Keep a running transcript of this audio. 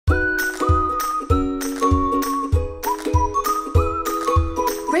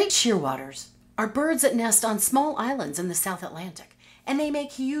Shearwaters are birds that nest on small islands in the South Atlantic, and they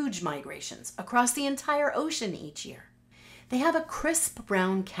make huge migrations across the entire ocean each year. They have a crisp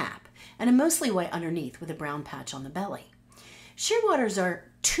brown cap and a mostly white underneath with a brown patch on the belly. Shearwaters are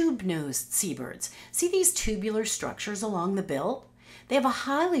tube-nosed seabirds. See these tubular structures along the bill? They have a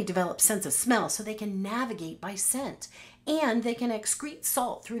highly developed sense of smell, so they can navigate by scent, and they can excrete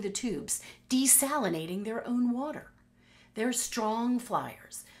salt through the tubes, desalinating their own water. They're strong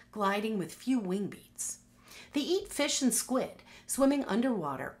fliers, gliding with few wingbeats. They eat fish and squid, swimming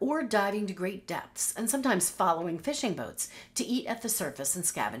underwater or diving to great depths, and sometimes following fishing boats to eat at the surface and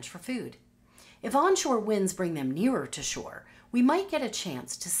scavenge for food. If onshore winds bring them nearer to shore, we might get a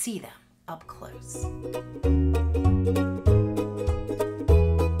chance to see them up close.